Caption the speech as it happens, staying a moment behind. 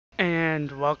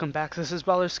And welcome back. This is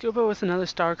ballerscuba with another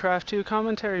Starcraft 2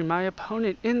 commentary. My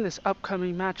opponent in this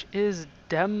upcoming match is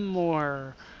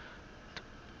Dehmorr.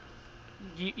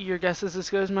 Your guess is as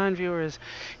good as mine, viewers.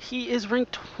 He is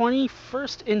ranked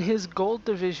 21st in his gold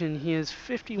division. He is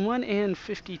 51 and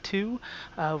 52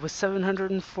 with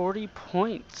 740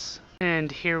 points.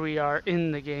 And here we are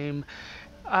in the game.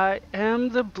 I am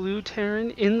the blue Terran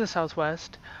in the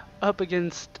southwest up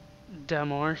against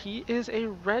Dehmorr. He is a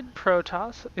red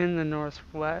Protoss in the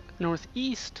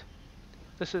northeast.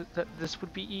 This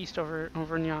would be east over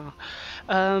Nya.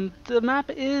 The map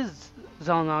is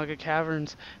Xel'naga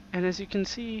Caverns, and as you can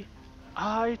see,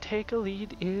 I take a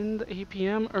lead in the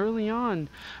APM early on.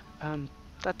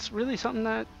 That's really something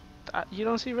that you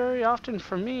don't see very often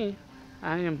from me.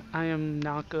 I am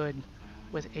not good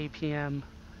with APM,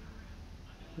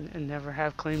 and never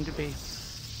have claimed to be.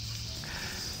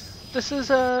 This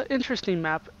is an interesting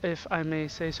map, if I may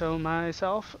say so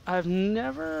myself. I've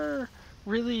never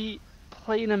really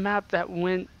played a map that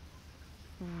went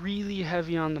really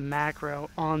heavy on the macro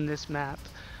on this map.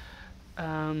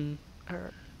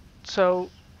 So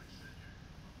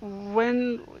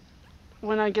when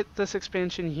I get this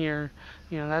expansion here,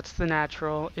 you know, that's the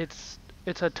natural. It's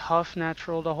a tough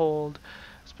natural to hold,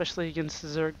 especially against the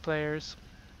Zerg players.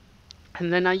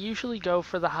 And then I usually go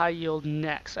for the high yield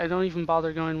next. I don't even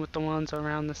bother going with the ones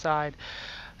around the side.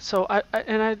 So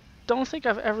I don't think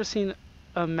I've ever seen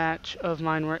a match of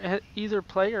mine where either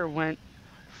player went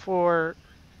for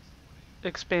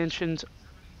expansions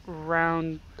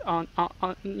round on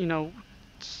you know,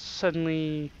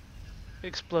 suddenly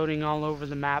exploding all over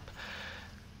the map.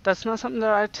 That's not something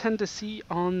that I tend to see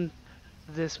on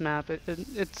this map.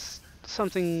 It's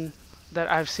something that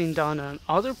I've seen done on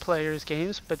other players'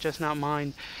 games, but just not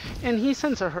mine. And he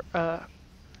sends a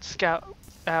scout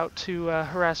out to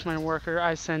harass my worker.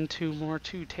 I send two more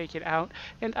to take it out,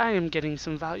 and I am getting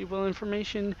some valuable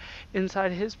information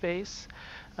inside his base,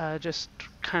 just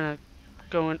kind of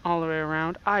going all the way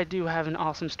around. I do have an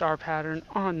awesome star pattern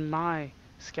on my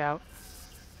scout,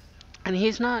 and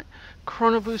he's not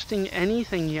chrono boosting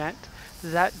anything yet.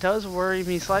 That does worry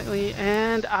me slightly,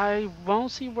 and I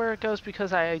won't see where it goes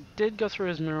because I did go through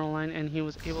his mineral line and he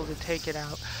was able to take it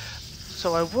out.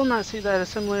 So I will not see that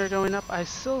assimilator going up. I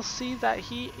still see that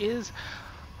he is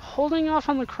holding off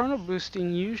on the chrono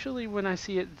boosting. Usually when I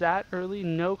see it that early,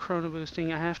 no chrono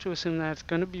boosting, I have to assume that it's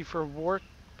going to be for warp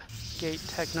gate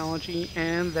technology,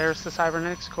 and there's the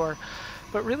cybernetics core.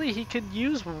 But really he could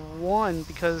use one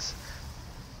because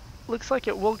looks like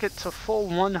it will get to full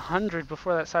 100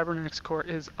 before that cybernetics core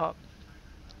is up.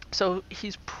 So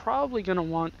he's probably going to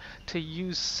want to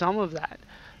use some of that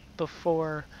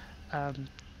before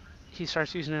he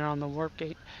starts using it on the warp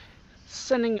gate.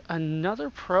 Sending another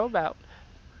probe out.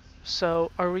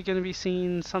 So are we going to be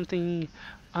seeing something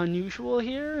unusual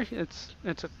here? It's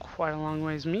quite a long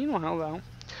ways. Meanwhile, though,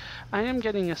 I am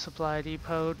getting a supply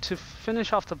depot to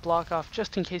finish off the block off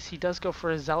just in case he does go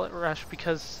for a zealot rush,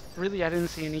 because really I didn't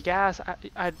see any gas.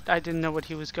 I didn't know what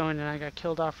he was going, and I got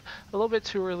killed off a little bit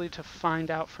too early to find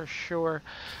out for sure.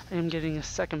 I am getting a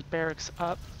second barracks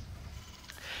up.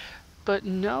 But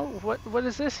no, what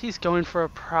is this? He's going for a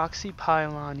proxy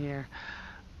pylon here.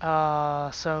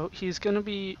 So he's going to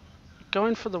be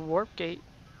going for the warp gate.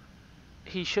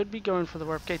 He should be going for the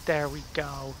warp gate. There we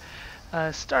go.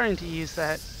 Starting to use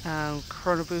that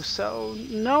chrono boost. So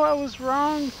no, I was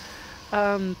wrong.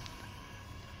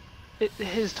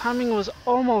 His timing was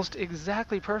almost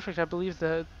exactly perfect. I believe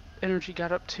the energy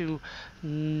got up to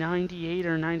 98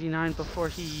 or 99 before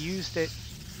he used it.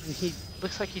 And he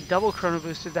looks like he double chrono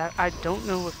boosted that. I don't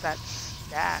know if that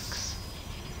stacks.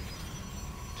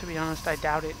 To be honest, I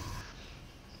doubt it.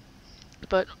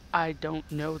 But I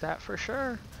don't know that for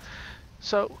sure.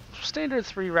 So standard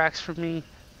 3 racks for me.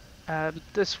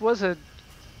 This was a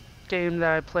game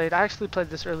that I played. I actually played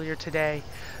this earlier today,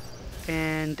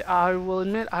 and I will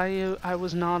admit I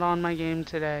was not on my game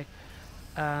today.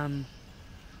 I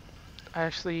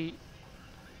actually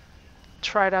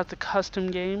tried out the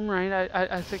custom game, right?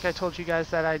 I think I told you guys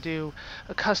that I do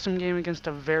a custom game against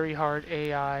a very hard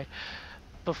AI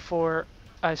before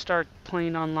I start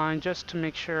playing online, just to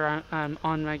make sure I'm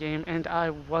on my game, and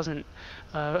I wasn't.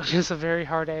 Against a very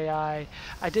hard AI.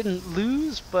 I didn't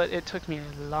lose, but it took me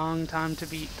a long time to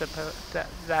beat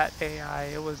that AI.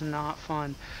 It was not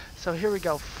fun. So here we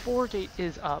go. 4-gate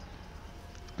is up,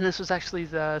 and this was actually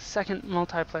the second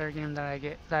multiplayer game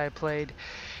that I played,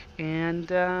 and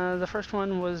the first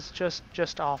one was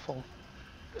just awful.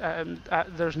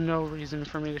 There's no reason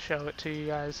for me to show it to you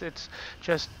guys. It's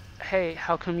just, hey,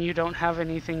 how come you don't have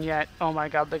anything yet? Oh my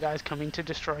god, the guy's coming to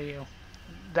destroy you.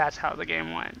 That's how the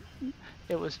game went.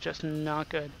 It was just not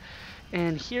good.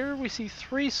 And here we see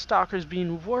 3 stalkers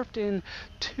being warped in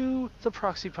to the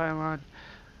proxy pylon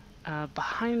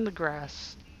behind the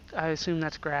grass. I assume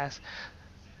that's grass.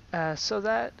 So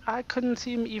that I couldn't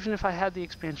see him even if I had the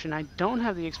expansion. I don't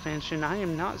have the expansion. I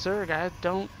am not Zerg. I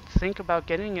don't think about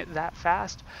getting it that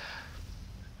fast.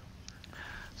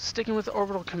 Sticking with the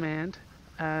orbital command.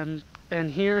 And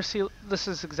here, see, this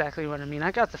is exactly what I mean.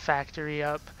 I got the factory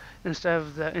up instead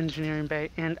of the engineering bay,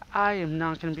 and I am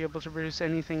not going to be able to produce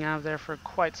anything out of there for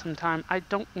quite some time. I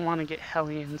don't want to get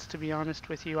Hellions, to be honest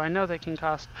with you. I know they can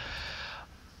cost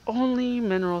only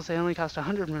minerals. They only cost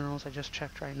 100 minerals. I just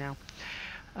checked right now.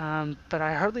 But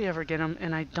I hardly ever get them,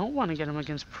 and I don't want to get them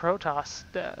against Protoss.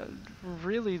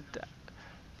 Really,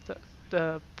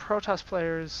 the Protoss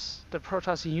players, the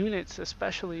Protoss units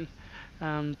especially,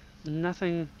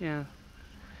 nothing,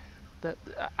 that,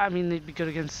 I mean, they'd be good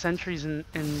against sentries and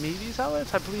maybe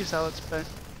zealots. I believe zealots, but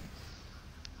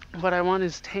what I want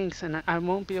is tanks, and I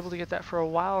won't be able to get that for a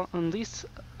while,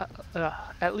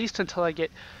 at least until I get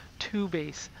 2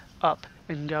 base up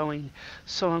and going.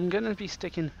 So I'm gonna be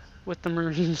sticking with the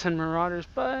Marines and Marauders,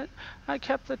 but I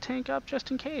kept the tank up just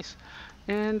in case.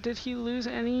 And did he lose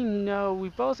any? No, we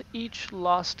both each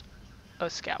lost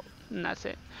a scout, and that's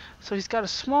it. So he's got a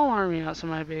small army outside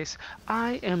my base.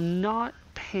 I am not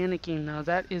panicking though.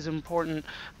 That is important.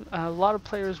 A lot of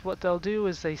players, what they'll do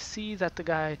is they see that the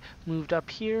guy moved up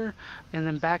here and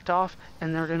then backed off,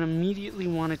 and they're going to immediately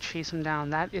want to chase him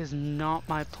down. That is not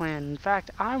my plan. In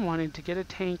fact, I wanted to get a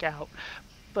tank out,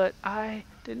 but I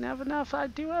didn't have enough. I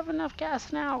do have enough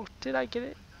gas now. Did I get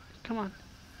it? Come on,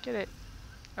 get it.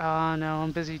 Oh no,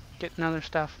 I'm busy getting other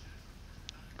stuff.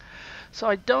 So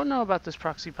I don't know about this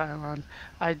proxy pylon.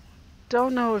 I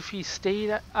don't know if he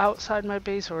stayed outside my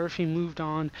base or if he moved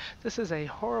on. This is a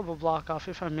horrible block off,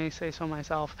 if I may say so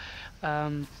myself.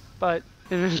 But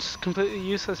it's completely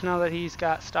useless now that he's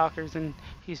got stalkers and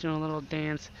he's doing a little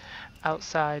dance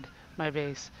outside my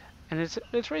base. And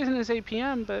it's raising his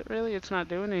APM, but really it's not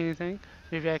doing anything.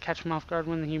 Maybe I catch him off guard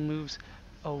when he moves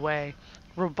away.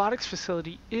 Robotics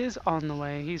facility is on the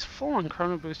way. He's full on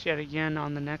chrono boost yet again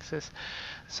on the Nexus.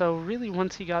 So really,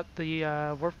 once he got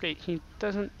the warp gate, he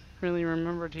doesn't really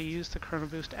remember to use the chrono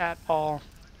boost at all.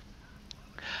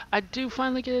 I do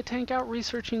finally get a tank out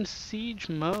researching siege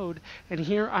mode, and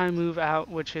here I move out,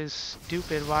 which is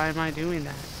stupid. Why am I doing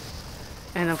that?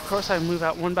 And of course I move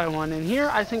out one by one, and here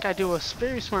I think I do a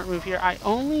very smart move here. I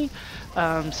only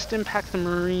stim pack the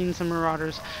Marines and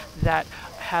Marauders that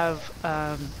have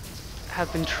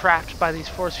been trapped by these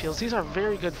force fields. These are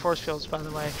very good force fields, by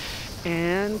the way.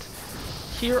 And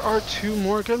here are 2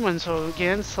 more good ones. So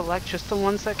again, select just the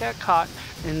ones that got caught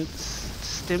and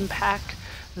stim pack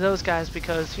those guys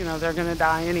because, you know, they're going to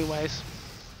die anyways.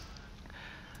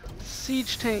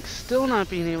 Siege tank still not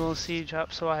being able to siege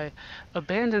up, so I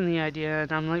abandoned the idea,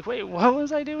 and I'm like, wait, what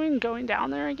was I doing? Going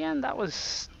down there again? That was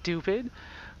stupid.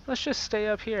 Let's just stay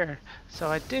up here. So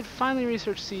I did finally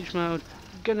research siege mode.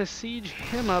 Gonna siege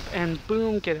him up and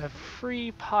boom, get a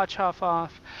free potch off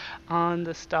on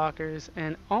the stalkers,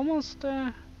 and almost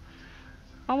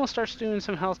starts doing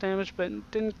some health damage,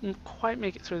 but didn't quite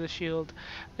make it through the shield.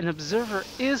 An observer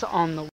is on the